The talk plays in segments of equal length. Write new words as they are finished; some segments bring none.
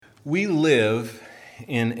We live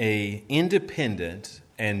in an independent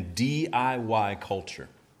and DIY culture.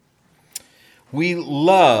 We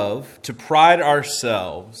love to pride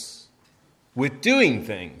ourselves with doing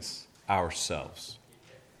things ourselves.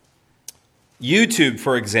 YouTube,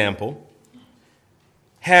 for example,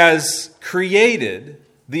 has created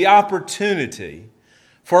the opportunity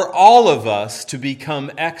for all of us to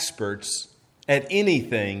become experts at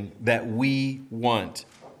anything that we want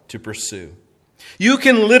to pursue. You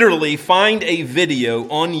can literally find a video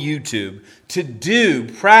on YouTube to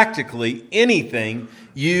do practically anything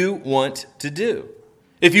you want to do.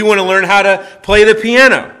 If you want to learn how to play the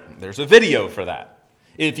piano, there's a video for that.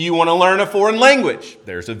 If you want to learn a foreign language,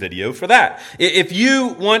 there's a video for that. If you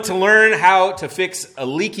want to learn how to fix a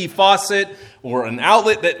leaky faucet or an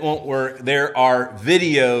outlet that won't work, there are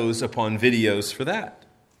videos upon videos for that.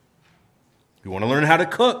 If you want to learn how to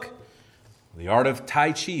cook, the art of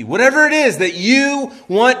Tai Chi, whatever it is that you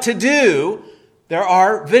want to do, there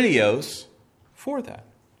are videos for that.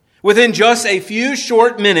 Within just a few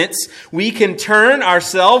short minutes, we can turn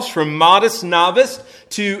ourselves from modest novice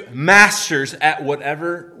to masters at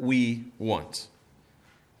whatever we want.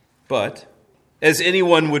 But, as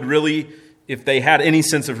anyone would really, if they had any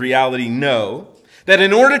sense of reality, know, that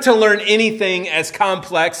in order to learn anything as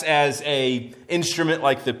complex as an instrument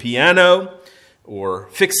like the piano, or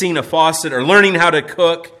fixing a faucet, or learning how to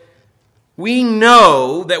cook, we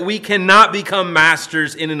know that we cannot become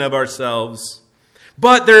masters in and of ourselves.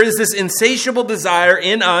 But there is this insatiable desire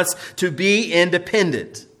in us to be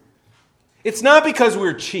independent. It's not because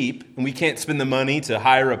we're cheap and we can't spend the money to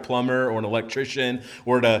hire a plumber or an electrician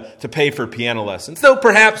or to pay for piano lessons, though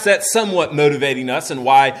perhaps that's somewhat motivating us and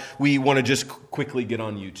why we want to just quickly get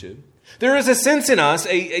on YouTube. There is a sense in us,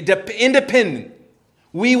 independent.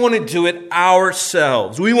 We want to do it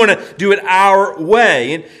ourselves. We want to do it our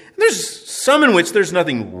way. And there's some in which there's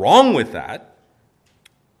nothing wrong with that.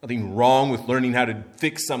 Nothing wrong with learning how to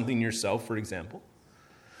fix something yourself, for example.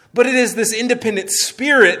 But it is this independent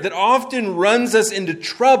spirit that often runs us into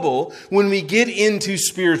trouble when we get into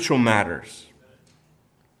spiritual matters.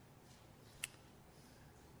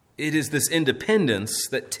 It is this independence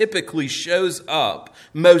that typically shows up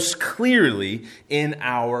most clearly in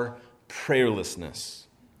our prayerlessness.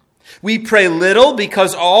 We pray little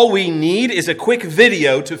because all we need is a quick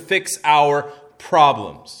video to fix our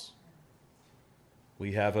problems.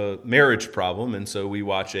 We have a marriage problem, and so we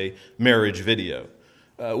watch a marriage video.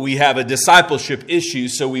 We have a discipleship issue,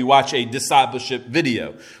 so we watch a discipleship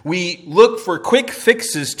video. We look for quick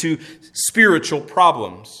fixes to spiritual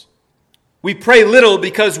problems. We pray little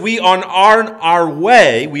because we are on our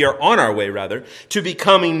way to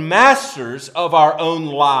becoming masters of our own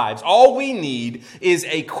lives. All we need is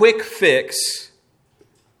a quick fix,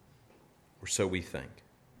 or so we think.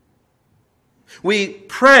 We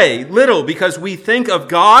pray little because we think of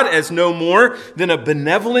God as no more than a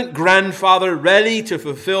benevolent grandfather ready to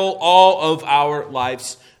fulfill all of our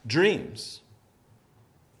life's dreams.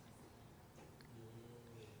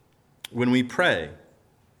 When we pray,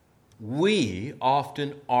 we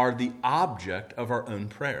often are the object of our own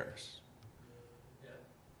prayers.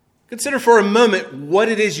 Consider for a moment what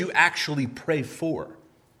it is you actually pray for.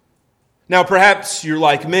 Now, perhaps you're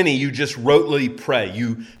like many, you just rotely pray.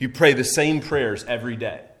 You pray the same prayers every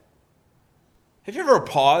day. Have you ever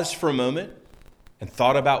paused for a moment and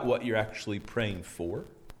thought about what you're actually praying for?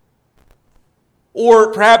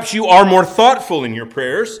 Or perhaps you are more thoughtful in your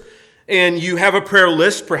prayers and you have a prayer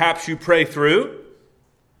list perhaps you pray through,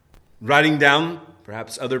 writing down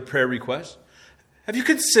perhaps other prayer requests. Have you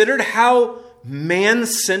considered how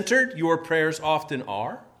man-centered your prayers often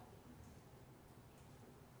are?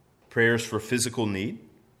 Prayers for physical need.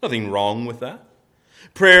 Nothing wrong with that.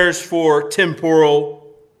 Prayers for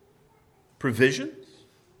temporal provisions.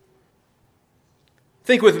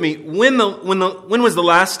 Think with me, when was the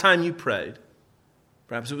last time you prayed?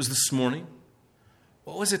 Perhaps it was this morning.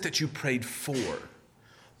 What was it that you prayed for?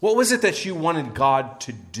 What was it that you wanted God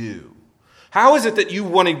to do? How is it that you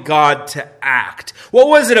wanted God to act? What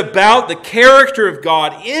was it about the character of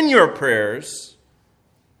God in your prayers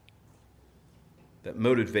that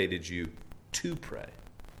motivated you to pray?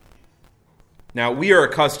 Now, we are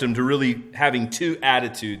accustomed to really having two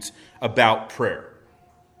attitudes about prayer.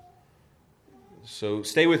 So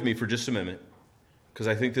stay with me for just a minute, because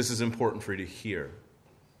I think this is important for you to hear.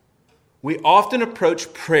 We often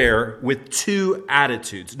approach prayer with two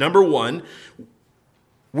attitudes. Number one,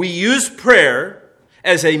 we use prayer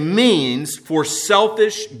as a means for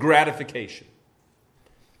selfish gratification.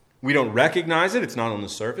 We don't recognize it, it's not on the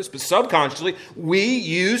surface, but subconsciously, we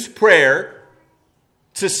use prayer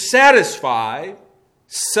to satisfy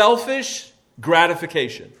selfish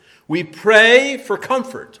gratification. We pray for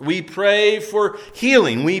comfort. We pray for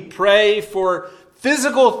healing. We pray for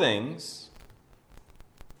physical things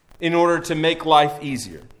in order to make life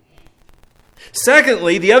easier.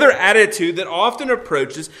 Secondly, the other attitude that often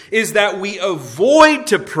approaches is that we avoid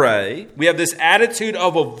to pray. We have this attitude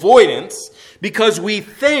of avoidance because we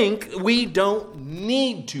think we don't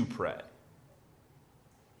need to pray.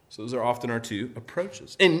 So those are often our two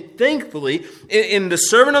approaches. And thankfully, in the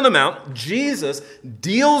Sermon on the Mount, Jesus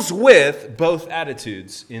deals with both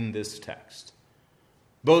attitudes in this text.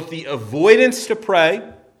 Both the avoidance to pray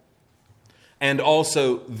and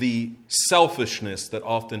also the selfishness that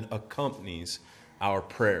often accompanies our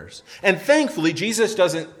prayers. And thankfully, Jesus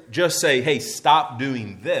doesn't just say, hey, stop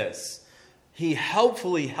doing this. He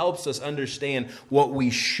helpfully helps us understand what we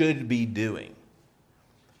should be doing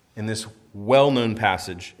in this well-known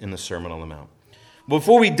passage in the Sermon on the Mount.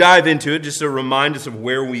 Before we dive into it, just to remind us of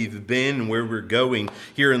where we've been and where we're going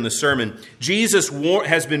here in the sermon, Jesus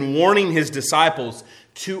has been warning his disciples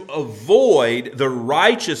to avoid the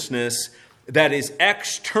righteousness that is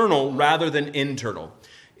external rather than internal.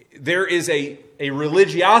 There is a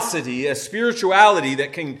religiosity, a spirituality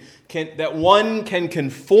that one can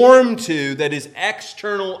conform to that is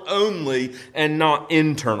external only and not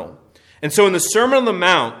internal. And so in the Sermon on the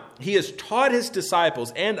Mount, he has taught his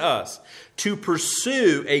disciples and us to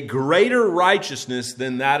pursue a greater righteousness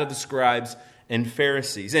than that of the scribes and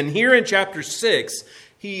Pharisees. And here in chapter 6,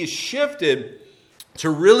 he is shifted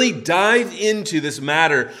to really dive into this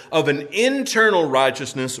matter of an internal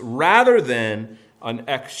righteousness rather than an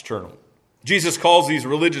external. Jesus calls these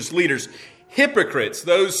religious leaders hypocrites,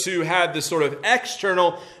 those who had this sort of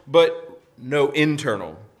external but no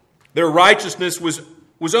internal. Their righteousness was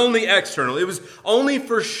only external. It was only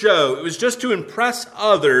for show. It was just to impress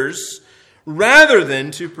others rather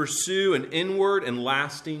than to pursue an inward and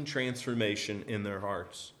lasting transformation in their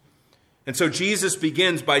hearts. And so Jesus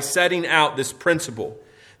begins by setting out this principle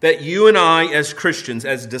that you and I as Christians,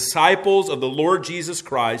 as disciples of the Lord Jesus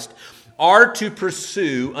Christ, are to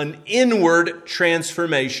pursue an inward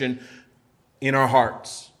transformation in our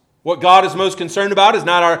hearts. What God is most concerned about is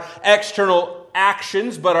not our external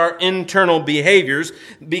actions, but our internal behaviors,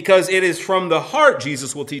 because it is from the heart,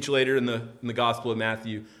 Jesus will teach later in the Gospel of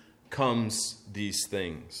Matthew, comes these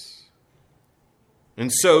things. And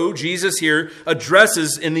so Jesus here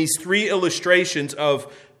addresses in these three illustrations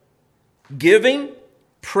of giving,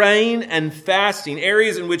 praying, and fasting,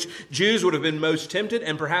 areas in which Jews would have been most tempted,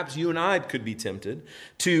 and perhaps you and I could be tempted,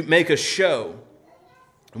 to make a show.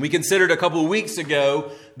 We considered a couple of weeks ago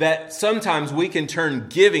that sometimes we can turn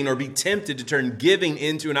giving or be tempted to turn giving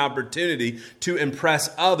into an opportunity to impress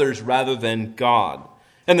others rather than God.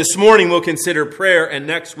 And this morning we'll consider prayer, and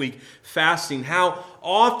next week fasting, how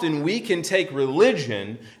often we can take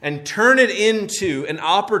religion and turn it into an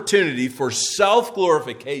opportunity for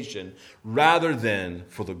self-glorification rather than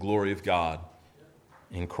for the glory of God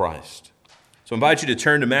in Christ. So I invite you to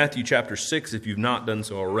turn to Matthew chapter 6 if you've not done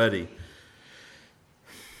so already.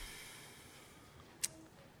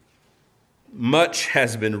 Much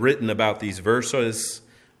has been written about these verses.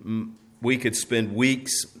 We could spend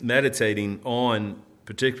weeks meditating on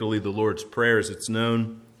particularly the Lord's Prayer as it's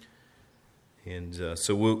known. And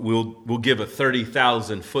so we'll give a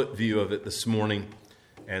 30,000-foot view of it this morning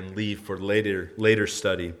and leave for later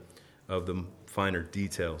study of the finer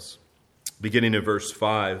details. Beginning in verse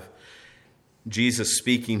 5, Jesus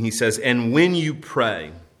speaking, he says, "And when you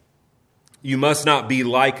pray, you must not be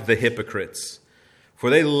like the hypocrites, for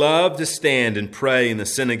they love to stand and pray in the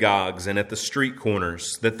synagogues and at the street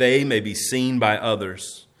corners, that they may be seen by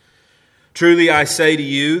others. Truly I say to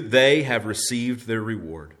you, they have received their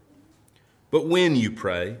reward. But when you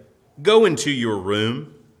pray, go into your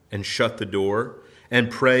room and shut the door and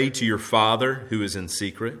pray to your Father who is in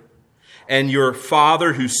secret. And your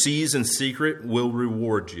Father who sees in secret will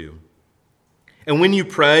reward you. And when you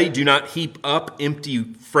pray, do not heap up empty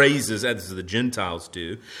phrases as the Gentiles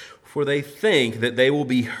do, for they think that they will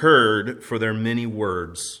be heard for their many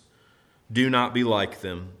words. Do not be like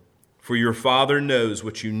them, for your Father knows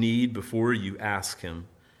what you need before you ask Him.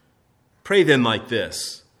 Pray then like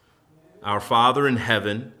this: Our Father in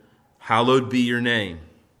heaven, hallowed be your name.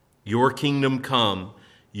 Your kingdom come,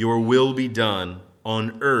 your will be done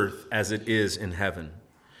on earth as it is in heaven.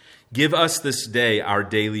 Give us this day our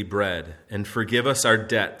daily bread, and forgive us our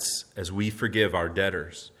debts as we forgive our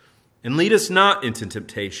debtors. And lead us not into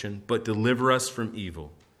temptation, but deliver us from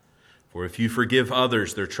evil. For if you forgive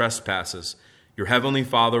others their trespasses, your heavenly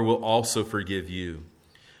Father will also forgive you.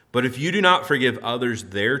 But if you do not forgive others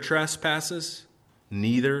their trespasses,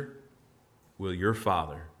 neither will your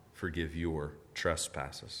Father forgive your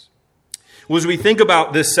trespasses." Well, as we think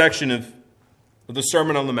about this section of the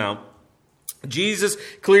Sermon on the Mount, Jesus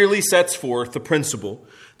clearly sets forth the principle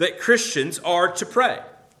that Christians are to pray.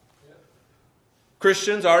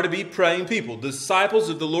 Christians are to be praying people. The disciples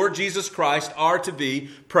of the Lord Jesus Christ are to be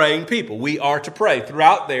praying people. We are to pray.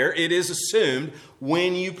 Throughout there, it is assumed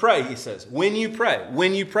when you pray, he says. When you pray,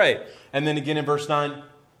 when you pray. And then again in verse 9,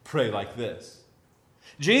 pray like this.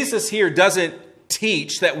 Jesus here doesn't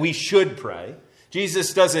teach that we should pray.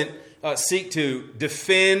 Jesus doesn't seek to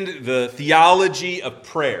defend the theology of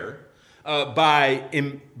prayer by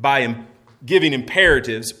giving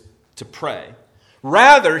imperatives to pray.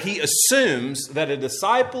 Rather, he assumes that a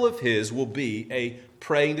disciple of his will be a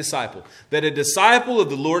praying disciple. That a disciple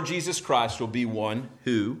of the Lord Jesus Christ will be one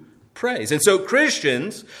who prays. And so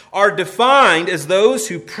Christians are defined as those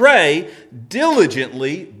who pray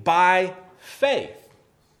diligently by faith.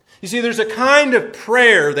 You see, there's a kind of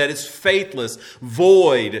prayer that is faithless,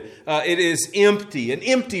 void. It is empty, an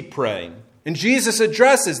empty praying. And Jesus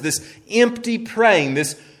addresses this empty praying,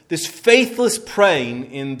 this faithless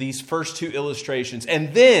praying in these first two illustrations.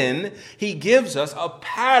 And then he gives us a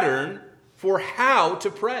pattern for how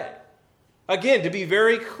to pray. Again, to be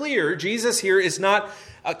very clear, Jesus here is not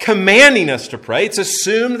commanding us to pray. It's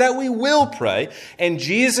assumed that we will pray. And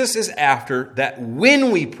Jesus is after that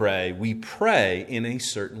when we pray in a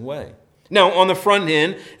certain way. Now, on the front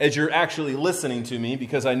end, as you're actually listening to me,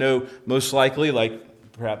 because I know most likely,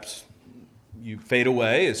 like perhaps you fade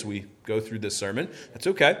away as we go through this sermon. That's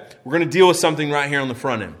okay. We're going to deal with something right here on the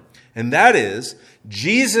front end. And that is,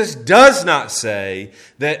 Jesus does not say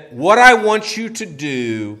that what I want you to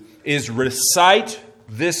do is recite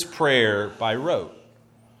this prayer by rote.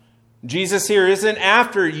 Jesus here isn't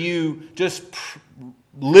after you just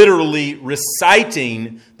literally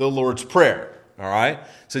reciting the Lord's Prayer. All right?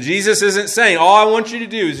 So Jesus isn't saying, all I want you to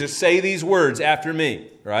do is just say these words after me.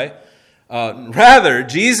 Right? Rather,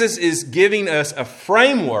 Jesus is giving us a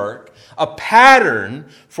framework, a pattern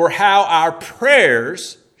for how our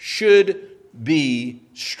prayers should be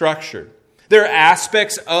structured. There are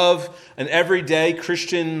aspects of an everyday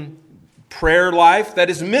Christian prayer life that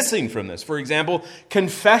is missing from this. For example,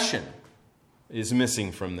 confession is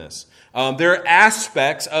missing from this. There are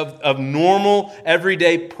aspects of normal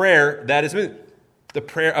everyday prayer that is missing. A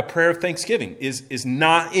prayer of thanksgiving is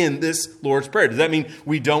not in this Lord's Prayer. Does that mean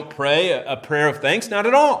we don't pray a prayer of thanks? Not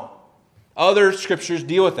at all. Other scriptures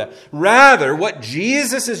deal with that. Rather, what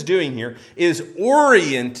Jesus is doing here is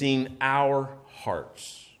orienting our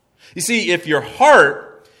hearts. You see, if your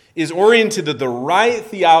heart is oriented to the right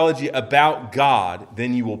theology about God,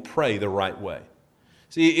 then you will pray the right way.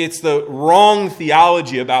 See, it's the wrong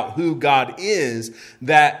theology about who God is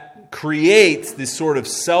that creates this sort of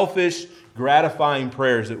selfish, gratifying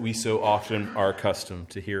prayers that we so often are accustomed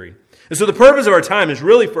to hearing. And so the purpose of our time is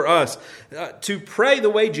really for us to pray the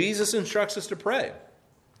way Jesus instructs us to pray,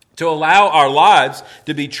 to allow our lives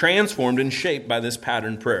to be transformed and shaped by this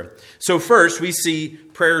pattern prayer. So first, we see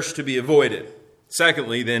prayers to be avoided.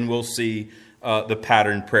 Secondly, then we'll see the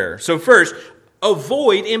pattern prayer. So first,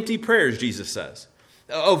 avoid empty prayers, Jesus says.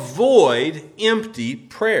 Avoid empty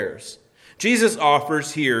prayers. Jesus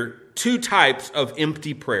offers here two types of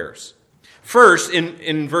empty prayers. First,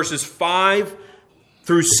 in verses 5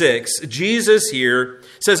 through 6, Jesus here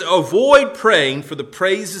says, avoid praying for the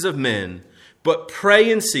praises of men, but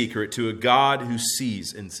pray in secret to a God who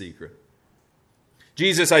sees in secret.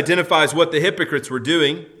 Jesus identifies what the hypocrites were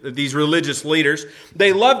doing, these religious leaders.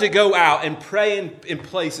 They love to go out and pray in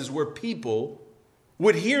places where people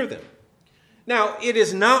would hear them. Now, it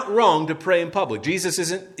is not wrong to pray in public. Jesus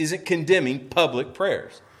isn't condemning public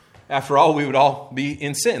prayers. After all, we would all be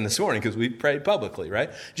in sin this morning because we prayed publicly, right?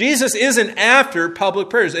 Jesus isn't after public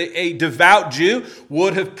prayers. A devout Jew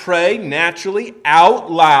would have prayed naturally out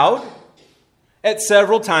loud at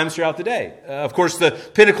several times throughout the day. Of course, the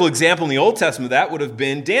pinnacle example in the Old Testament of that would have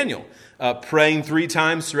been Daniel, praying 3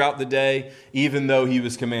 times throughout the day, even though he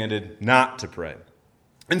was commanded not to pray.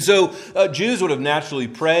 And so Jews would have naturally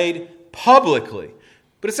prayed publicly.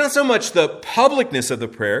 But it's not so much the publicness of the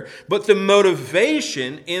prayer, but the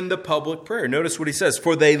motivation in the public prayer. Notice what he says.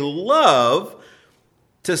 For they love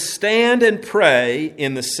to stand and pray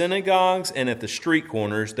in the synagogues and at the street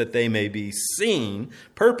corners that they may be seen.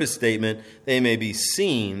 Purpose statement, they may be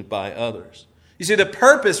seen by others. You see, the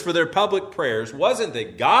purpose for their public prayers wasn't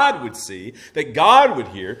that God would see, that God would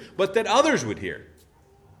hear, but that others would hear.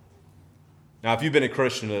 Now, if you've been a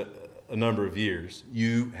Christian a number of years,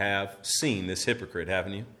 you have seen this hypocrite,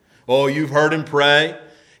 haven't you? Oh, you've heard him pray.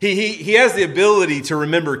 He has the ability to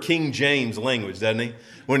remember King James language, doesn't he?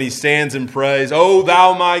 When he stands and prays, oh,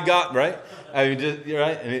 thou my God, right? I mean, you're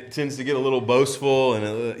right, and it tends to get a little boastful,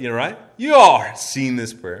 and right. You all have seen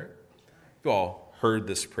this prayer. You all heard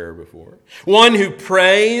this prayer before. One who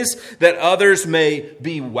prays that others may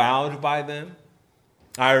be wowed by them.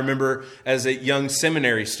 I remember as a young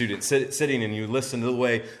seminary student sitting and you listen to the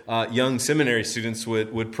way young seminary students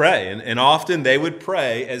would pray. And often they would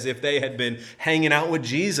pray as if they had been hanging out with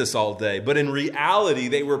Jesus all day. But in reality,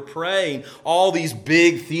 they were praying all these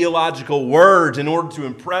big theological words in order to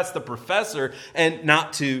impress the professor and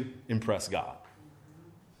not to impress God.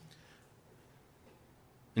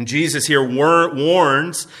 And Jesus here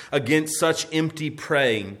warns against such empty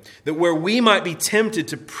praying, that where we might be tempted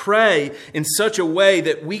to pray in such a way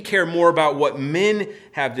that we care more about what men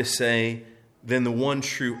have to say than the one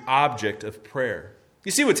true object of prayer.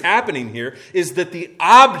 You see what's happening here is that the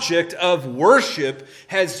object of worship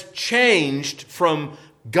has changed from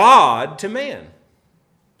God to man.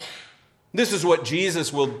 This is what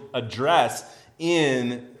Jesus will address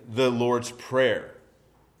in the Lord's Prayer.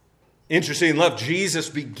 Interesting enough, Jesus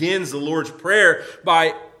begins the Lord's Prayer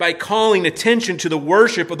by calling attention to the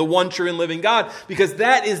worship of the one true and living God, because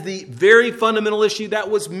that is the very fundamental issue that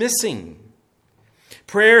was missing.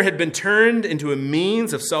 Prayer had been turned into a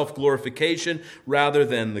means of self-glorification rather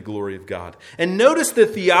than the glory of God. And notice the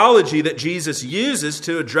theology that Jesus uses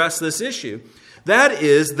to address this issue. That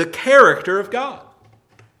is the character of God.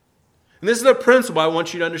 And this is a principle I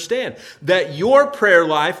want you to understand, that your prayer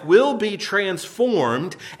life will be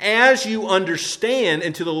transformed as you understand,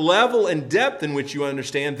 and to the level and depth in which you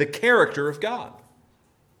understand the character of God.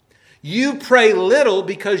 You pray little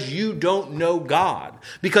because you don't know God.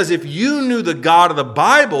 Because if you knew the God of the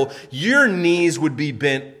Bible, your knees would be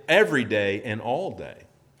bent every day and all day.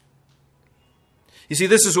 You see,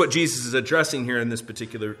 this is what Jesus is addressing here in this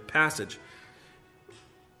particular passage.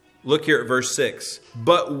 Look here at verse 6.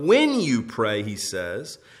 But when you pray, he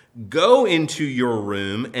says, go into your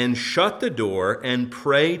room and shut the door and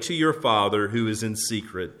pray to your Father who is in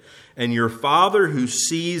secret. And your Father who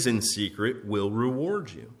sees in secret will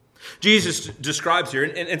reward you. Jesus describes here,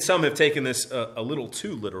 and some have taken this a little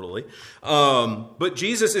too literally, but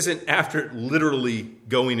Jesus isn't after literally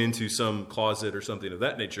going into some closet or something of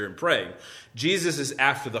that nature and praying. Jesus is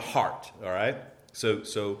after the heart, all right?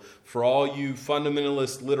 So for all you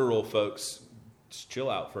fundamentalist literal folks, just chill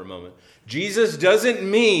out for a moment. Jesus doesn't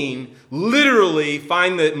mean literally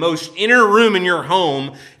find the most inner room in your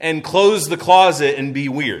home and close the closet and be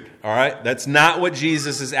weird. All right? That's not what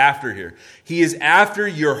Jesus is after here. He is after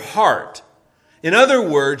your heart. In other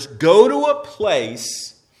words, go to a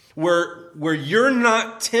place where you're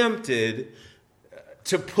not tempted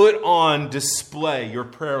to put on display your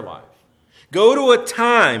prayer life. Go to a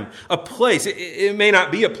time, a place. It may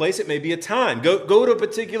not be a place, it may be a time. Go to a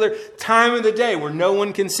particular time of the day where no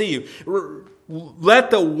one can see you.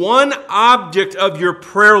 Let the one object of your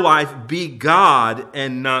prayer life be God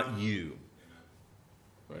and not you.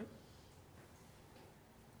 Right?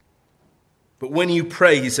 But when you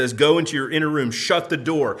pray, he says, go into your inner room, shut the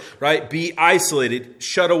door, right? Be isolated,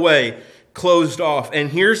 shut away, closed off. And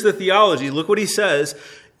here's the theology. Look what he says.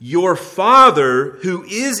 Your Father who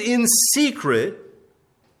is in secret,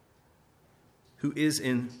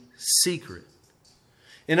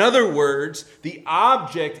 In other words, the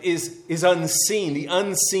object is unseen, the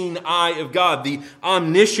unseen eye of God, the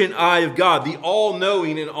omniscient eye of God, the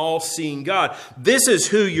all-knowing and all-seeing God. This is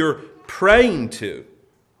who you're praying to.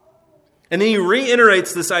 And then he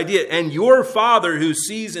reiterates this idea, and your Father who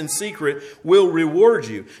sees in secret will reward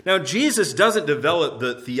you. Now, Jesus doesn't develop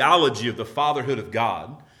the theology of the fatherhood of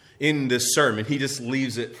God in this sermon. He just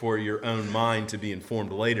leaves it for your own mind to be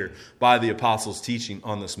informed later by the apostles' teaching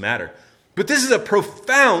on this matter. But this is a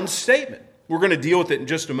profound statement. We're going to deal with it in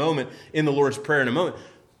just a moment in the Lord's Prayer in a moment.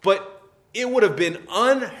 But it would have been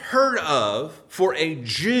unheard of for a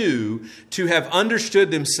Jew to have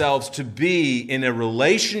understood themselves to be in a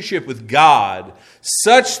relationship with God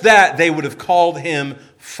such that they would have called him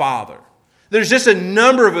Father. There's just a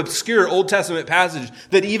number of obscure Old Testament passages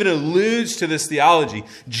that even alludes to this theology.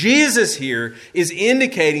 Jesus here is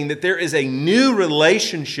indicating that there is a new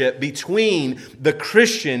relationship between the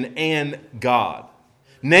Christian and God.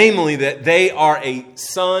 Namely, that they are a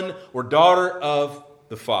son or daughter of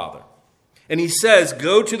the Father. And he says,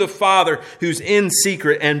 go to the Father who's in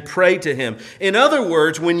secret and pray to him. In other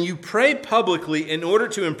words, when you pray publicly in order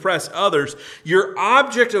to impress others, your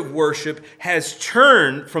object of worship has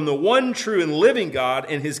turned from the one true and living God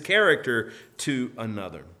and his character to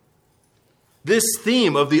another. This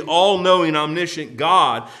theme of the all-knowing, omniscient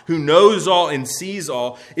God who knows all and sees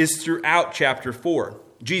all is throughout chapter 4.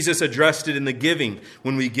 Jesus addressed it in the giving.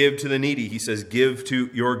 When we give to the needy, he says, give to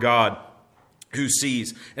your God. who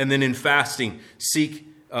sees. And then in fasting, seek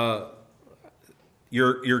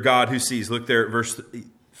your God who sees. Look there at verse.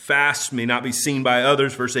 Fast may not be seen by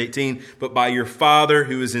others, verse 18, but by your Father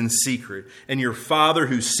who is in secret. And your Father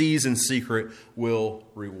who sees in secret will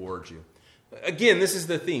reward you. Again, this is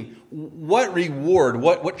the theme. What reward,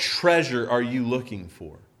 what treasure are you looking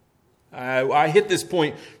for? I hit this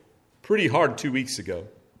point pretty hard 2 weeks ago.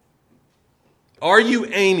 Are you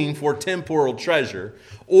aiming for temporal treasure,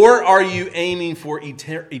 or are you aiming for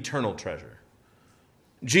eternal treasure?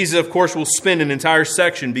 Jesus, of course, will spend an entire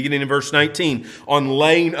section, beginning in verse 19, on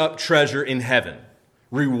laying up treasure in heaven,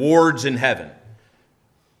 rewards in heaven.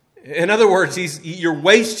 In other words, you're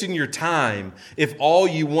wasting your time if all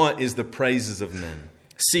you want is the praises of men.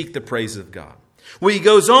 Seek the praises of God. Well, he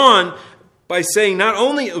goes on by saying not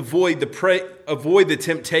only avoid the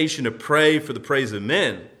temptation to pray for the praise of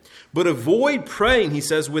men, but avoid praying, he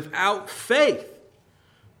says, without faith.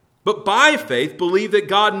 But by faith, believe that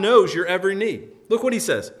God knows your every need. Look what he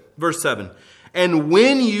says, verse 7. And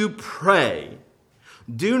when you pray,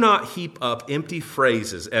 do not heap up empty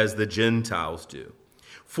phrases as the Gentiles do,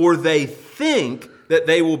 for they think that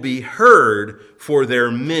they will be heard for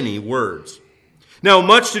their many words. Now,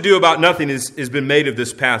 much to do about nothing has been made of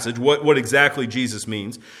this passage, what exactly Jesus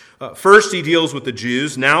means. First, he deals with the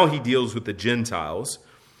Jews. Now he deals with the Gentiles.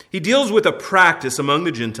 He deals with a practice among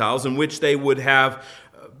the Gentiles in which they would have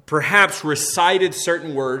perhaps recited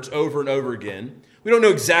certain words over and over again. We don't know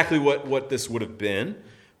exactly what this would have been,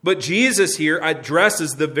 but Jesus here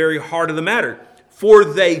addresses the very heart of the matter. For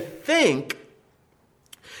they think,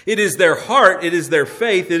 it is their heart, it is their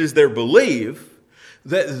faith, it is their belief,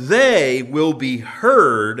 that they will be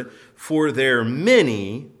heard for their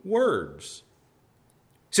many words.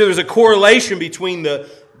 So there's a correlation between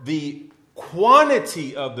the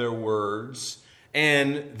quantity of their words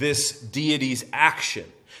and this deity's action.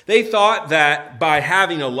 They thought that by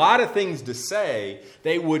having a lot of things to say,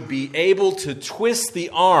 they would be able to twist the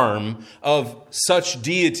arm of such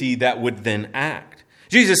deity that would then act.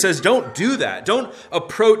 Jesus says, don't do that. Don't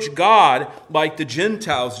approach God like the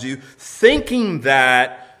Gentiles do, thinking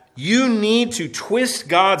that you need to twist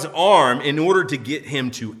God's arm in order to get him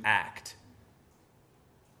to act.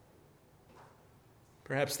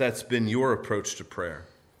 Perhaps that's been your approach to prayer.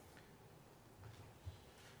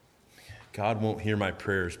 God won't hear my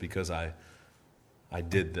prayers because I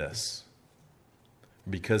did this,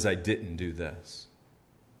 because I didn't do this.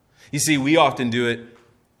 You see, we often do it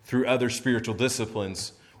through other spiritual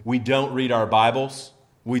disciplines. We don't read our Bibles.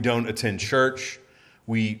 We don't attend church.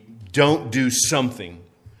 We don't do something.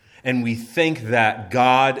 And we think that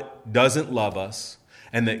God doesn't love us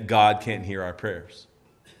and that God can't hear our prayers.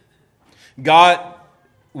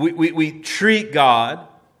 We treat God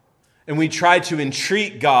and we try to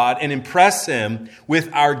entreat God and impress him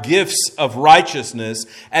with our gifts of righteousness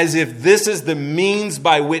as if this is the means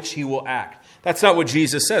by which he will act. That's not what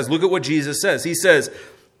Jesus says. Look at what Jesus says. He says,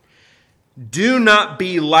 do not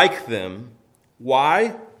be like them.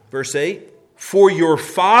 Why? Verse 8. For your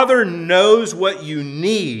Father knows what you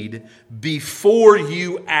need before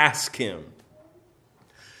you ask him.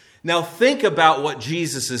 Now think about what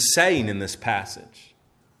Jesus is saying in this passage.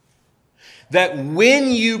 That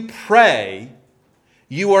when you pray,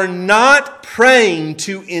 you are not praying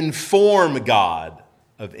to inform God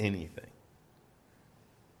of anything.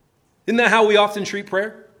 Isn't that how we often treat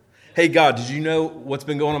prayer? Hey, God, did you know what's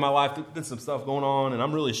been going on in my life? There's been some stuff going on and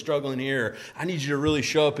I'm really struggling here. I need you to really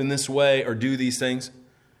show up in this way or do these things.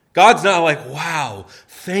 God's not like, wow,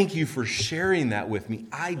 thank you for sharing that with me.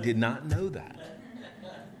 I did not know that.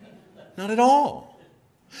 Not at all.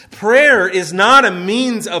 Prayer is not a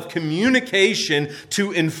means of communication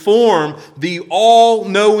to inform the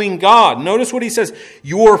all-knowing God. Notice what he says.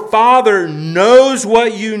 Your Father knows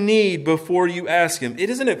what you need before you ask him.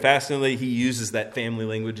 Isn't it fascinating that he uses that family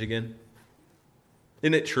language again?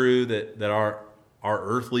 Isn't it true that our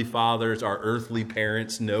earthly fathers, our earthly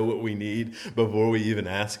parents know what we need before we even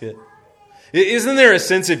ask it? Isn't there a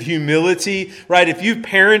sense of humility, right? If you've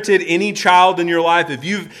parented any child in your life, if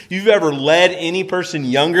you've ever led any person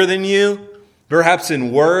younger than you, perhaps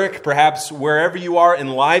in work, perhaps wherever you are in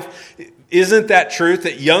life, isn't that truth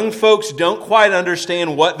that young folks don't quite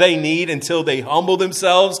understand what they need until they humble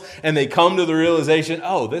themselves and they come to the realization,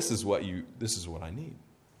 oh, this is what I need.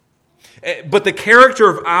 But the character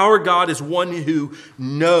of our God is one who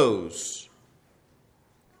knows.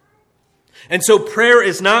 And so prayer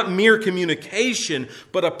is not mere communication,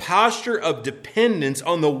 but a posture of dependence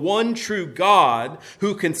on the one true God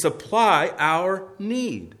who can supply our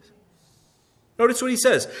needs. Notice what he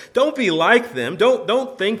says. Don't be like them.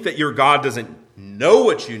 Don't think that your God doesn't know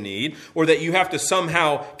what you need, or that you have to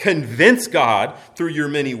somehow convince God through your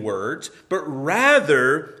many words, but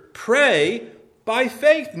rather pray by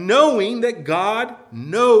faith, knowing that God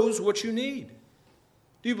knows what you need.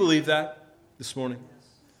 Do you believe that this morning?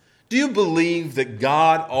 Do you believe that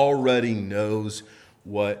God already knows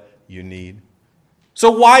what you need?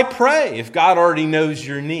 So why pray if God already knows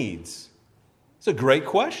your needs? It's a great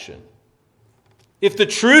question. If the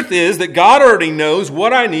truth is that God already knows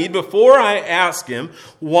what I need before I ask Him,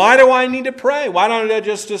 why do I need to pray? Why don't I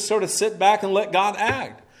just sort of sit back and let God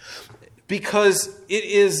act? Because it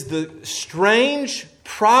is the strange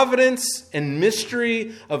providence and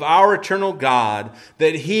mystery of our eternal God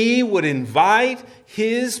that He would invite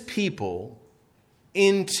His people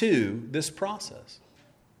into this process.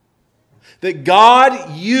 That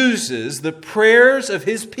God uses the prayers of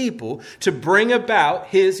His people to bring about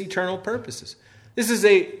His eternal purposes. This is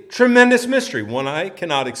a tremendous mystery, one I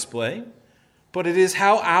cannot explain, but it is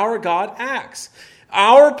how our God acts.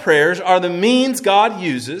 Our prayers are the means God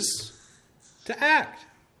uses to act.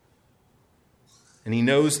 And He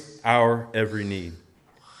knows our every need.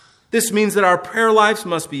 This means that our prayer lives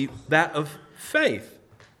must be that of faith,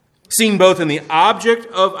 seen both in the object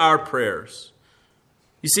of our prayers.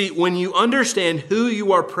 You see, when you understand who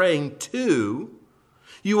you are praying to,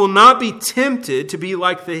 you will not be tempted to be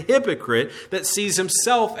like the hypocrite that sees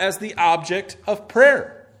himself as the object of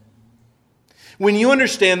prayer. When you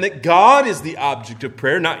understand that God is the object of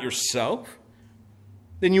prayer, not yourself,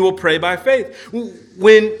 then you will pray by faith.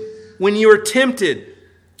 When you are tempted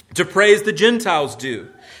to pray as the Gentiles do,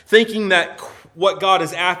 thinking that what God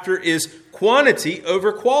is after is quantity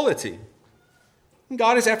over quality.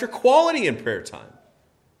 God is after quality in prayer time.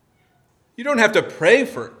 You don't have to pray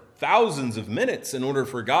for thousands of minutes in order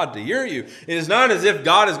for God to hear you. It is not as if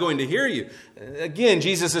God is going to hear you. Again,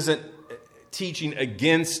 Jesus isn't teaching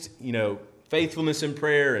against, faithfulness in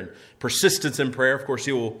prayer and persistence in prayer. Of course,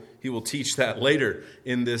 he will teach that later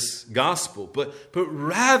in this gospel. But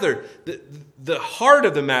rather, the heart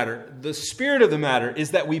of the matter, the spirit of the matter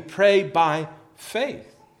is that we pray by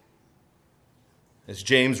faith. As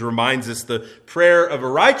James reminds us, the prayer of a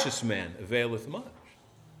righteous man availeth much.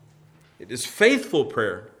 It is faithful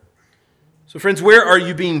prayer. So friends, where are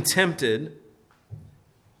you being tempted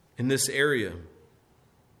in this area?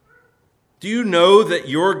 Do you know that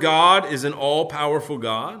your God is an all-powerful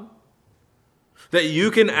God? That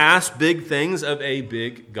you can ask big things of a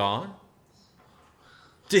big God?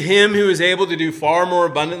 To Him who is able to do far more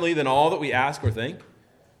abundantly than all that we ask or think?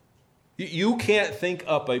 You can't think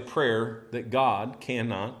up a prayer that God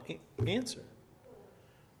cannot answer.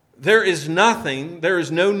 There is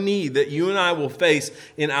no need that you and I will face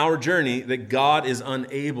in our journey that God is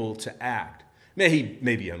unable to act. He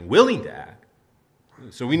may be unwilling to act.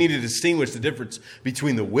 So we need to distinguish the difference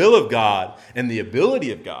between the will of God and the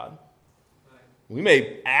ability of God. We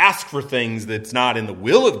may ask for things that's not in the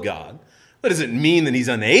will of God. That doesn't mean that He's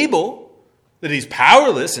unable, that He's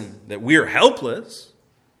powerless, and that we're helpless.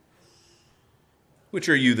 Which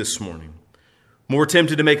are you this morning? More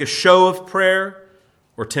tempted to make a show of prayer,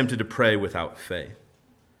 or tempted to pray without faith?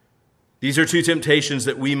 These are two temptations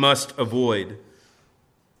that we must avoid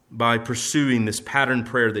by pursuing this pattern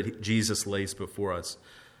prayer that Jesus lays before us.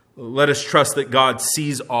 Let us trust that God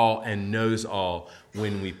sees all and knows all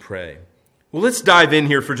when we pray. Well, let's dive in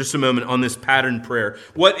here for just a moment on this pattern prayer.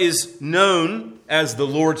 What is known as the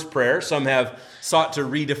Lord's Prayer, some have sought to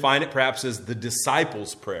redefine it perhaps as the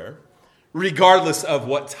disciples' prayer. Regardless of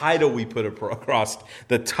what title we put across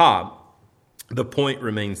the top, the point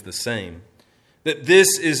remains the same. That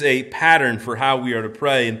this is a pattern for how we are to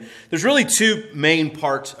pray. And there's really two main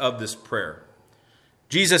parts of this prayer.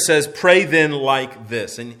 Jesus says, pray then like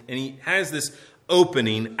this. And He has this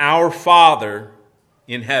opening, our Father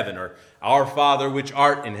in heaven, or our Father which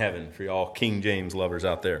art in heaven, for you all King James lovers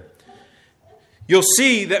out there. You'll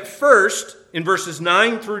see that first, in verses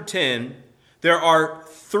 9 through 10, there are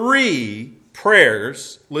 3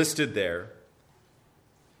 prayers listed there.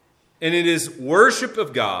 And it is worship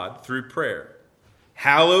of God through prayer.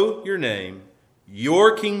 Hallow your name,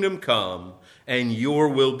 your kingdom come, and your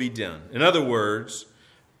will be done. In other words,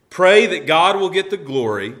 pray that God will get the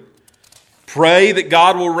glory, pray that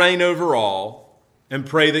God will reign over all, and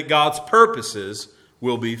pray that God's purposes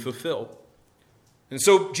will be fulfilled. And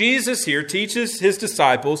so Jesus here teaches His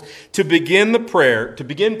disciples to begin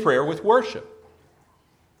prayer with worship.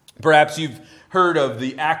 Perhaps you've heard of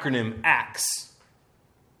the acronym ACTS.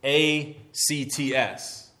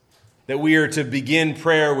 ACTS, that we are to begin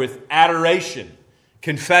prayer with adoration,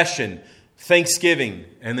 confession, thanksgiving,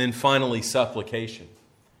 and then finally supplication.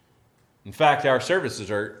 In fact, our services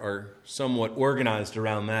are somewhat organized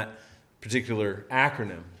around that particular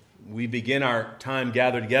acronym. We begin our time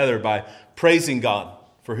gathered together by praising God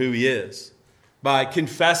for who He is, by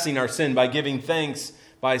confessing our sin, by giving thanks,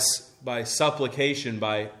 by supplication,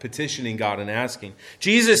 by petitioning God and asking.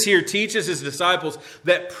 Jesus here teaches His disciples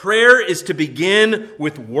that prayer is to begin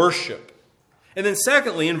with worship. And then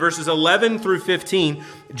secondly, in verses 11 through 15,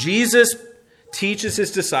 Jesus teaches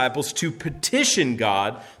His disciples to petition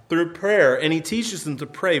God through prayer. And He teaches them to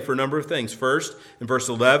pray for a number of things. First, in verse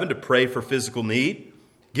 11, to pray for physical need.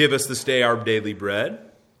 Give us this day our daily bread.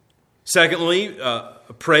 Secondly,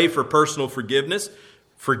 pray for personal forgiveness.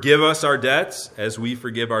 Forgive us our debts as we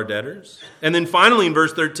forgive our debtors. And then finally, in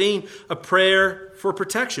verse 13, a prayer for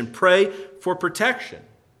protection. Pray for protection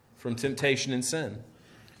from temptation and sin.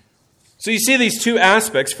 So you see these two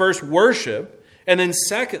aspects. First, worship, and then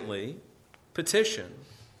secondly, petition.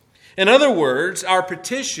 In other words, our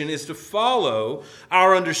petition is to follow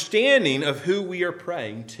our understanding of who we are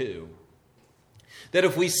praying to. That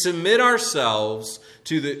if we submit ourselves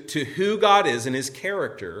to who God is and His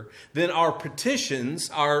character, then our petitions,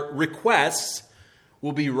 our requests,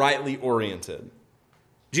 will be rightly oriented.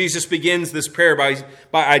 Jesus begins this prayer by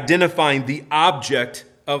identifying the object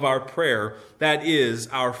of our prayer, that is,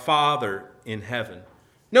 our Father in heaven.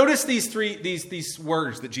 Notice these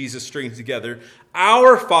words that Jesus strings together.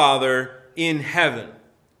 Our Father in heaven.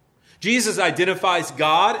 Jesus identifies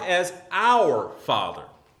God as our Father.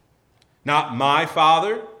 Not my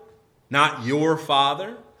Father, not your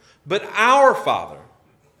Father, but our Father.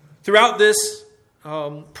 Throughout this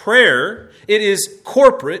prayer, it is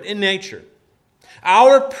corporate in nature.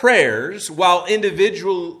 Our prayers, while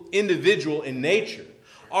individual in nature,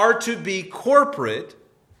 are to be corporate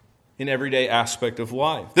in everyday aspect of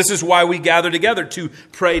life. This is why we gather together to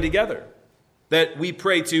pray together. That we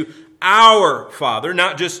pray to our Father,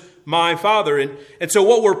 not just my Father. And so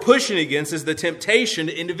what we're pushing against is the temptation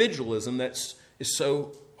to individualism that is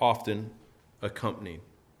so often accompanied.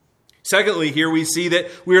 Secondly, here we see that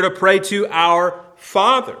we are to pray to our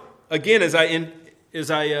Father. Again, as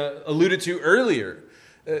I alluded to earlier,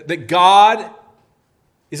 that God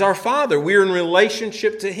is our Father. We are in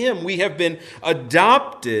relationship to Him. We have been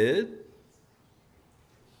adopted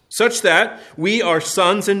such that we are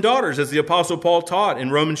sons and daughters, as the Apostle Paul taught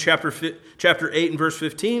in Romans chapter 8 and verse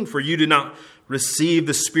 15. For you did not receive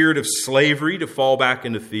the spirit of slavery to fall back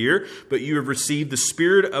into fear, but you have received the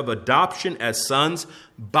spirit of adoption as sons,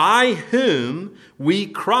 by whom we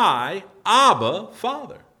cry, Abba,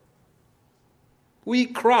 Father. We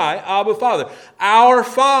cry, Abba, Father. Our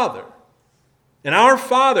Father. And our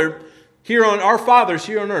fathers here on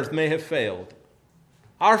earth may have failed.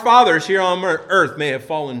 Our fathers here on earth may have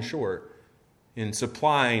fallen short in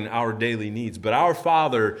supplying our daily needs, but our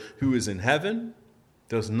Father who is in heaven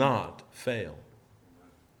does not fail.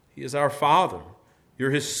 He is our Father.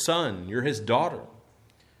 You're His son. You're His daughter.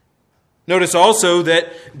 Notice also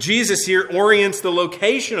that Jesus here orients the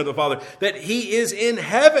location of the Father, that He is in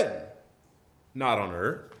heaven, not on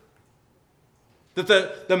earth.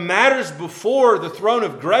 That the matters before the throne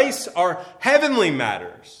of grace are heavenly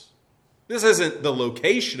matters. This isn't the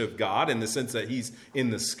location of God in the sense that He's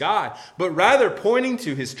in the sky, but rather pointing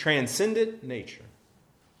to His transcendent nature.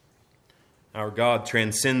 Our God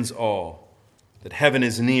transcends all, that heaven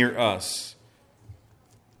is near us.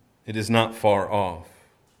 It is not far off.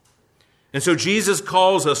 And so Jesus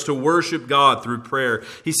calls us to worship God through prayer.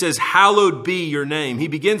 He says, hallowed be your name. He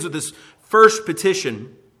begins with this first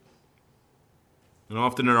petition. And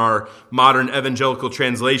often in our modern evangelical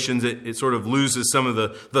translations, it sort of loses some of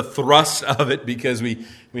the thrust of it because we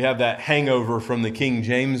have that hangover from the King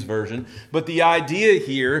James Version. But the idea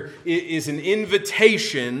here is an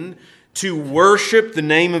invitation to worship the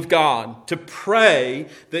name of God, to pray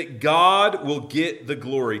that God will get the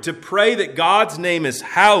glory, to pray that God's name is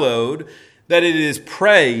hallowed, that it is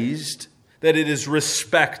praised, that it is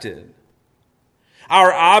respected.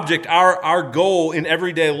 Our object, our goal in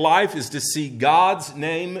everyday life is to see God's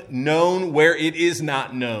name known where it is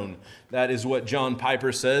not known. That is what John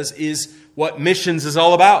Piper says is what missions is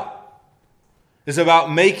all about. It's about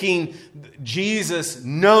making Jesus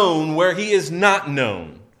known where He is not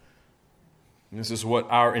known. And this is what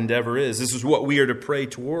our endeavor is. This is what we are to pray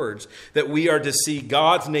towards. That we are to see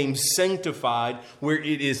God's name sanctified where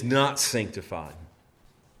it is not sanctified.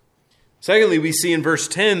 Secondly, we see in verse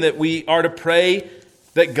 10 that we are to pray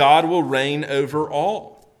that God will reign over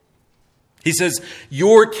all. He says,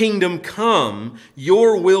 your kingdom come,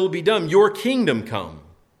 your will be done, your kingdom come.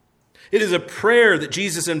 It is a prayer that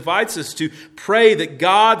Jesus invites us to pray that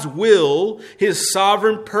God's will, His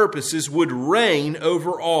sovereign purposes would reign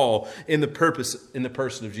over all in the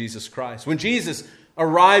person of Jesus Christ. When Jesus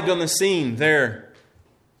arrived on the scene there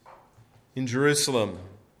in Jerusalem.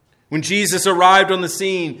 When Jesus arrived on the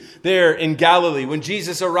scene there in Galilee, when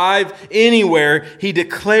Jesus arrived anywhere, he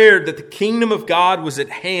declared that the kingdom of God was at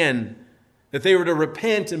hand, that they were to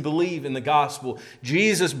repent and believe in the gospel.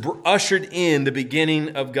 Jesus ushered in the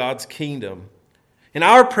beginning of God's kingdom. And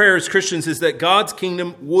our prayer as Christians is that God's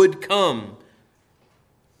kingdom would come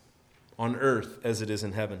on earth as it is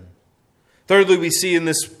in heaven. Thirdly, we see in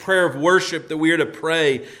this prayer of worship that we are to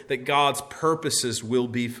pray that God's purposes will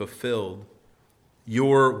be fulfilled.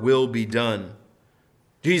 Your will be done.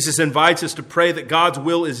 Jesus invites us to pray that God's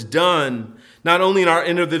will is done, not only in our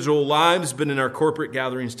individual lives, but in our corporate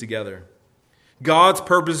gatherings together. God's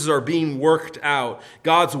purposes are being worked out.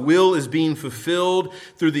 God's will is being fulfilled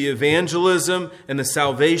through the evangelism and the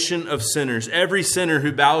salvation of sinners. Every sinner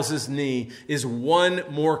who bows his knee is one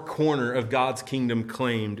more corner of God's kingdom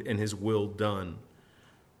claimed and his will done.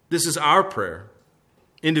 This is our prayer,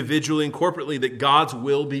 individually and corporately, that God's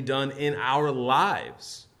will be done in our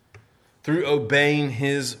lives through obeying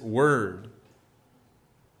his word.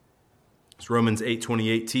 As Romans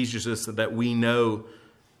 8:28 teaches us that we know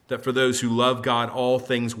that for those who love God, all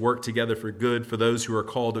things work together for good, for those who are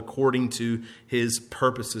called according to his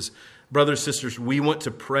purposes. Brothers, sisters, we want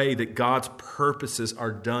to pray that God's purposes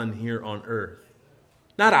are done here on earth.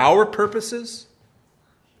 Not our purposes,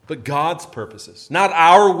 but God's purposes. Not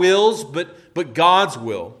our wills, but God's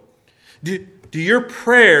will. Do your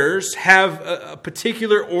prayers have a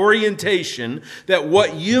particular orientation that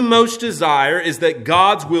what you most desire is that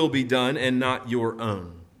God's will be done and not your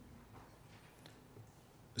own?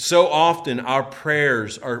 So often our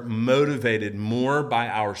prayers are motivated more by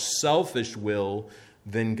our selfish will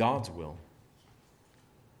than God's will.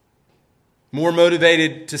 More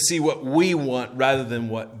motivated to see what we want rather than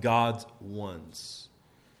what God wants.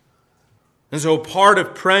 And so part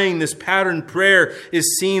of praying this pattern prayer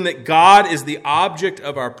is seeing that God is the object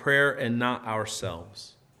of our prayer and not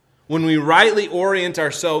ourselves. When we rightly orient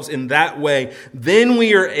ourselves in that way, then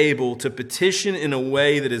we are able to petition in a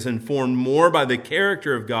way that is informed more by the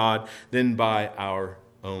character of God than by our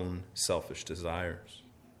own selfish desires.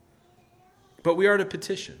 But we are to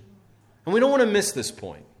petition. And we don't want to miss this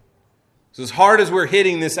point. So as hard as we're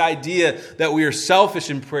hitting this idea that we are selfish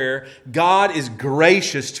in prayer, God is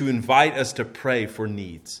gracious to invite us to pray for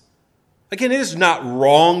needs. Again, it is not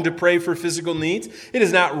wrong to pray for physical needs. It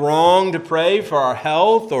is not wrong to pray for our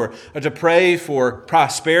health or to pray for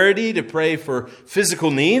prosperity, to pray for physical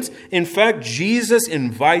needs. In fact, Jesus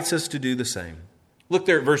invites us to do the same. Look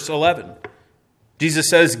there at verse 11. Jesus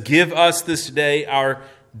says, "Give us this day our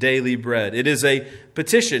daily bread." It is a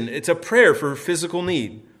petition. It's a prayer for physical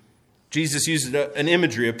need. Jesus used an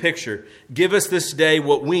imagery, a picture. Give us this day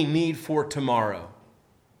what we need for tomorrow.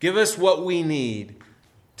 Give us what we need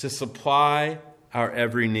to supply our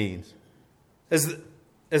every need. As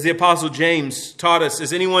the Apostle James taught us,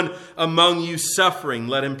 is anyone among you suffering?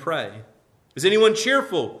 Let him pray. Is anyone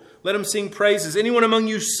cheerful? Let him sing praises. Anyone among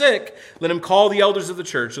you sick? Let him call the elders of the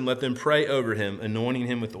church and let them pray over him, anointing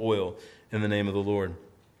him with oil in the name of the Lord.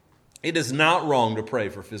 It is not wrong to pray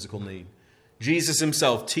for physical need. Jesus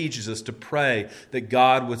himself teaches us to pray that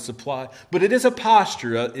God would supply. But it is a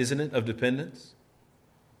posture, isn't it, of dependence?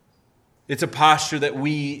 It's a posture that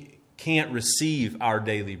we can't receive our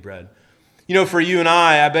daily bread. You know, for you and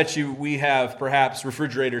I bet you we have perhaps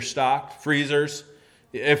refrigerators stocked, freezers.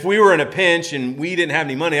 If we were in a pinch and we didn't have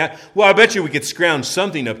any money, I bet you we could scrounge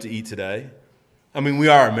something up to eat today. I mean, we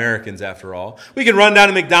are Americans after all. We could run down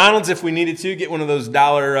to McDonald's if we needed to, get one of those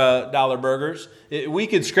dollar burgers. We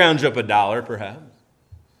could scrounge up $1 perhaps.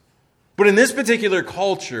 But in this particular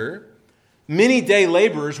culture, many day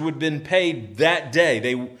laborers would have been paid that day.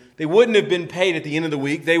 They wouldn't have been paid at the end of the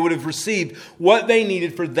week. They would have received what they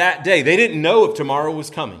needed for that day. They didn't know if tomorrow was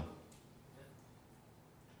coming.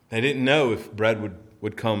 They didn't know if bread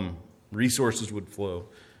would come, resources would flow.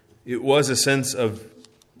 It was a sense of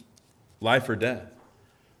life or death.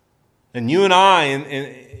 And you and I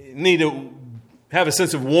need to have a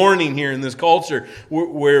sense of warning here in this culture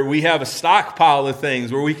where we have a stockpile of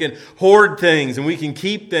things, where we can hoard things and we can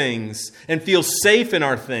keep things and feel safe in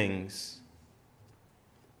our things.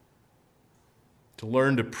 To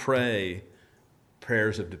learn to pray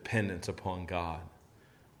prayers of dependence upon God.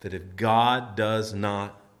 That if God does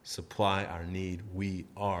not supply our need, we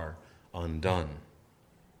are undone.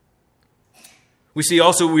 We see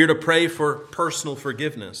also we are to pray for personal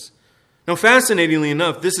forgiveness. Now, fascinatingly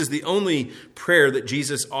enough, this is the only prayer that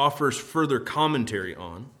Jesus offers further commentary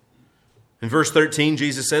on. In verse 13,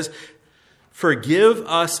 Jesus says, "Forgive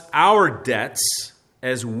us our debts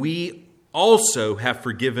as we also have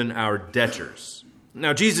forgiven our debtors."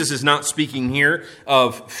 Now, Jesus is not speaking here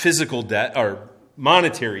of physical debt or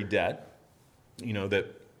monetary debt. that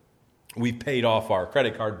we've paid off our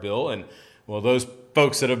credit card bill, and well, those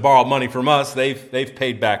folks that have borrowed money from us, they've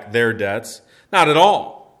paid back their debts. Not at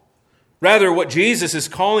all. Rather, what Jesus is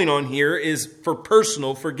calling on here is for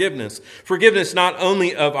personal forgiveness. Forgiveness not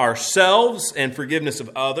only of ourselves and forgiveness of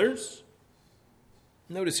others.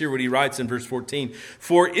 Notice here what he writes in verse 14.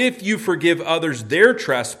 For if you forgive others their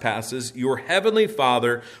trespasses, your heavenly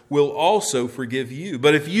Father will also forgive you.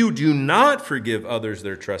 But if you do not forgive others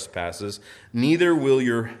their trespasses, neither will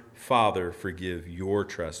your Father forgive your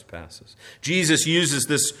trespasses. Jesus uses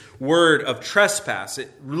this word of trespass.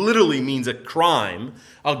 It literally means a crime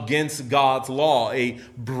against God's law, a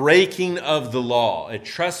breaking of the law. A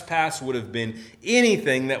trespass would have been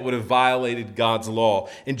anything that would have violated God's law.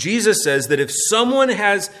 And Jesus says that if someone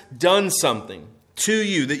has done something to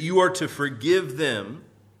you, that you are to forgive them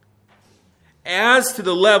as to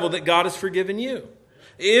the level that God has forgiven you.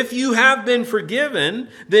 If you have been forgiven,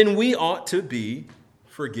 then we ought to be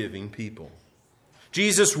forgiving people.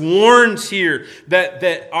 Jesus warns here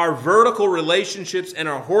that our vertical relationships and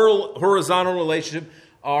our horizontal relationship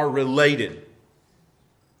are related.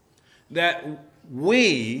 That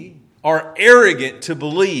we are arrogant to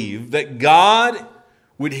believe that God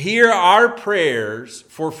would hear our prayers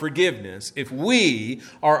for forgiveness if we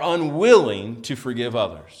are unwilling to forgive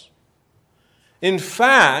others. In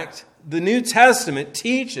fact, the New Testament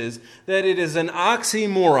teaches that it is an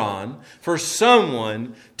oxymoron for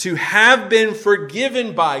someone to have been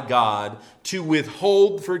forgiven by God to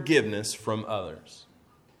withhold forgiveness from others.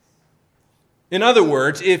 In other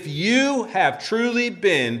words, if you have truly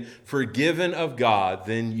been forgiven of God,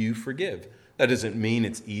 then you forgive. That doesn't mean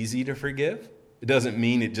it's easy to forgive. It doesn't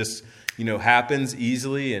mean it just happens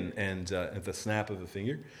easily and at the snap of a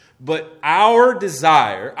finger. But our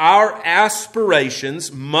desire, our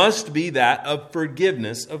aspirations must be that of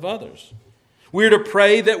forgiveness of others. We're to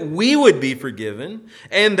pray that we would be forgiven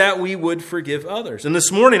and that we would forgive others. And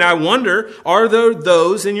this morning I wonder, are there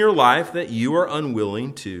those in your life that you are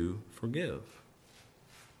unwilling to forgive?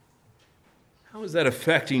 How is that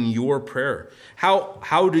affecting your prayer?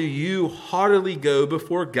 How do you haughtily go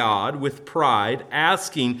before God with pride,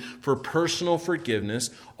 asking for personal forgiveness,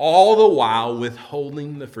 all the while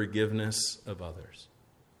withholding the forgiveness of others?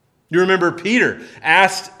 You remember Peter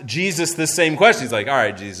asked Jesus this same question. He's like, all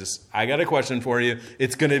right, Jesus, I got a question for you.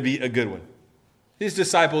 It's going to be a good one. His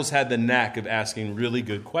disciples had the knack of asking really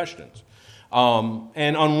good questions.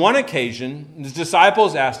 And on one occasion, his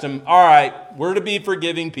disciples asked him, all right, we're to be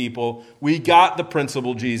forgiving people. We got the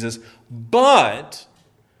principle, Jesus. But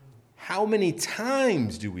how many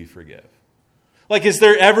times do we forgive? Like, is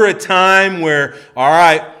there ever a time where, all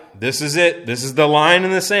right, this is it. This is the line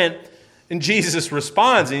in the sand. And Jesus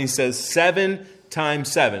responds and he says 7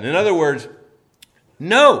 times 7. In other words,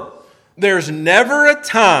 no, there's never a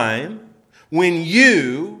time when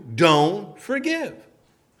you don't forgive.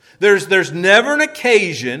 There's never an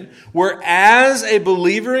occasion where, as a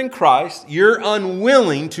believer in Christ, you're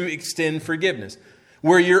unwilling to extend forgiveness,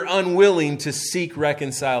 where you're unwilling to seek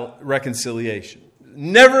reconciliation.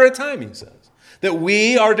 Never a time, he says, that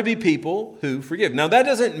we are to be people who forgive. Now, that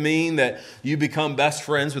doesn't mean that you become best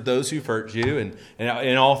friends with those who've hurt you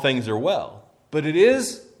and all things are well. But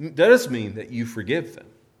it does mean that you forgive them,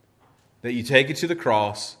 that you take it to the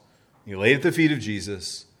cross, you lay it at the feet of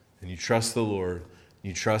Jesus, and you trust the Lord.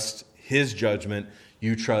 You trust His judgment,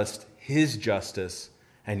 you trust His justice,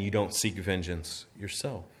 and you don't seek vengeance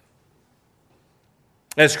yourself.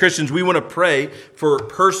 As Christians, we want to pray for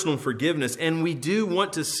personal forgiveness, and we do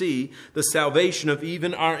want to see the salvation of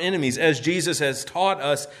even our enemies, as Jesus has taught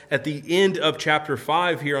us at the end of chapter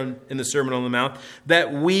 5 here in the Sermon on the Mount,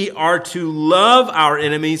 that we are to love our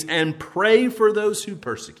enemies and pray for those who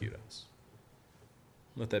persecute us.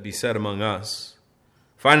 Let that be said among us.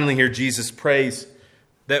 Finally, here Jesus prays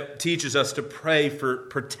that teaches us to pray for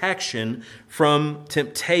protection from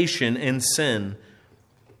temptation and sin.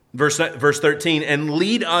 Verse 13, and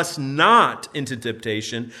lead us not into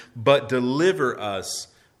temptation, but deliver us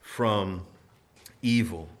from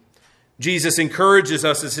evil. Jesus encourages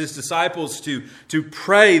us as His disciples to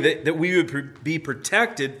pray that we would be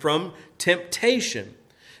protected from temptation.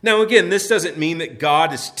 Now again, this doesn't mean that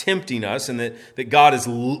God is tempting us and that God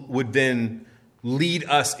would then lead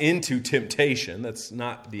us into temptation. That's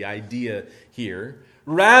not the idea here.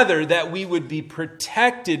 Rather, that we would be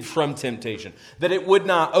protected from temptation, that it would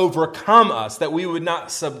not overcome us, that we would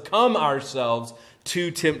not succumb ourselves to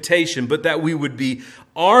temptation, but that we would be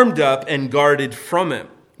armed up and guarded from it.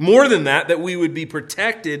 More than that we would be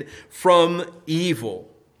protected from evil.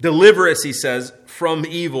 Deliver us, he says, from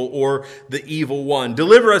evil or the evil one.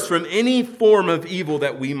 Deliver us from any form of evil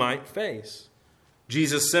that we might face.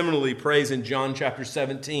 Jesus similarly prays in John chapter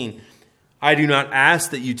 17, I do not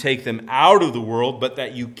ask that you take them out of the world, but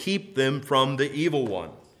that you keep them from the evil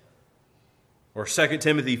one. Or 2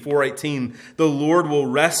 Timothy 4:18, the Lord will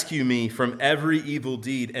rescue me from every evil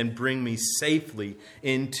deed and bring me safely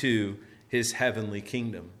into his heavenly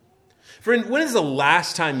kingdom. Friend, when is the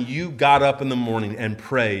last time you got up in the morning and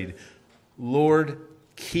prayed, Lord,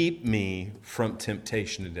 keep me from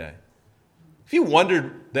temptation today? If you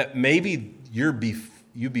wondered that maybe you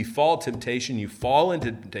befall temptation, you fall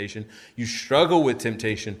into temptation, you struggle with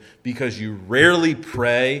temptation because you rarely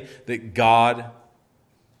pray that God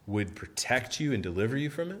would protect you and deliver you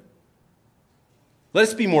from it? Let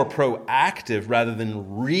us be more proactive rather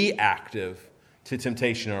than reactive to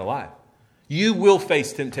temptation in our life. You will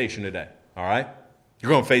face temptation today, all right?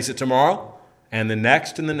 You're going to face it tomorrow and the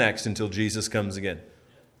next until Jesus comes again.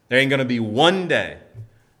 There ain't going to be one day.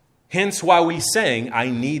 Hence why we sang, I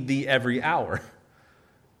need thee every hour.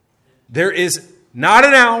 There is not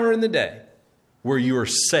an hour in the day where you are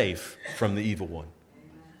safe from the evil one.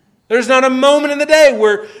 There's not a moment in the day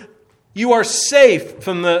where you are safe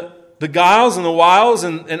from the guiles and the wiles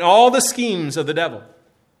and all the schemes of the devil.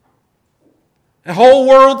 The whole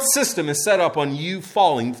world system is set up on you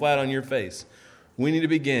falling flat on your face. We need to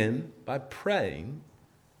begin by praying,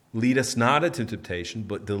 lead us not into temptation,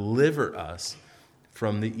 but deliver us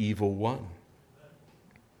from the evil one.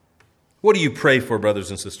 What do you pray for, brothers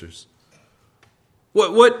and sisters?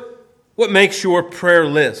 What makes your prayer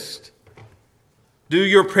list? Do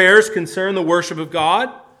your prayers concern the worship of God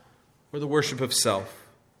or the worship of self?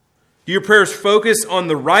 Do your prayers focus on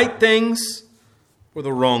the right things or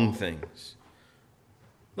the wrong things?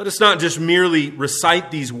 Let us not just merely recite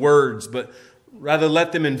these words, but rather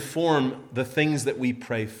let them inform the things that we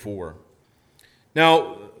pray for.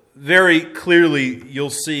 Now, very clearly, you'll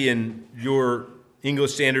see in your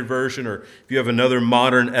English Standard Version, or if you have another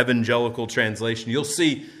modern evangelical translation, you'll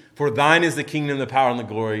see, for thine is the kingdom, the power, and the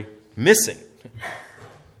glory, missing.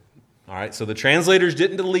 All right, so the translators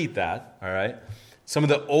didn't delete that, all right? Some of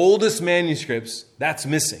the oldest manuscripts, that's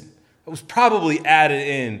missing. It was probably added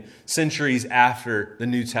in centuries after the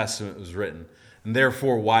New Testament was written, and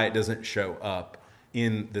therefore why it doesn't show up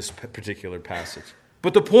in this particular passage.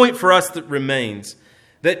 But the point for us that remains,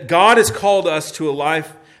 that God has called us to a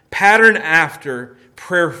life patterned after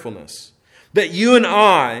prayerfulness. That you and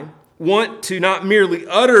I want to not merely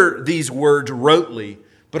utter these words rotely,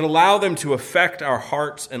 but allow them to affect our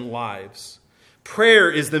hearts and lives.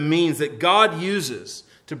 Prayer is the means that God uses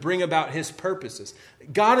to bring about his purposes.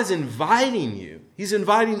 God is inviting you. He's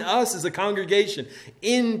inviting us as a congregation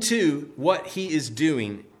into what he is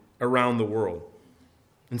doing around the world.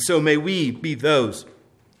 And so may we be those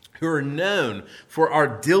who are known for our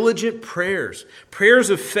diligent prayers, prayers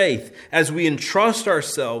of faith, as we entrust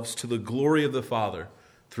ourselves to the glory of the Father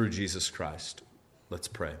through Jesus Christ. Let's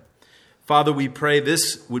pray. Father, we pray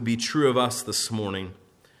this would be true of us this morning.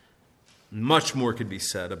 Much more could be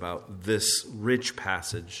said about this rich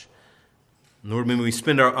passage. Lord, may we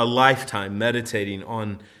spend a lifetime meditating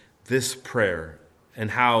on this prayer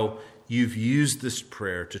and how you've used this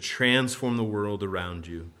prayer to transform the world around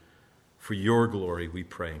you. For your glory, we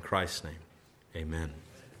pray in Christ's name. Amen.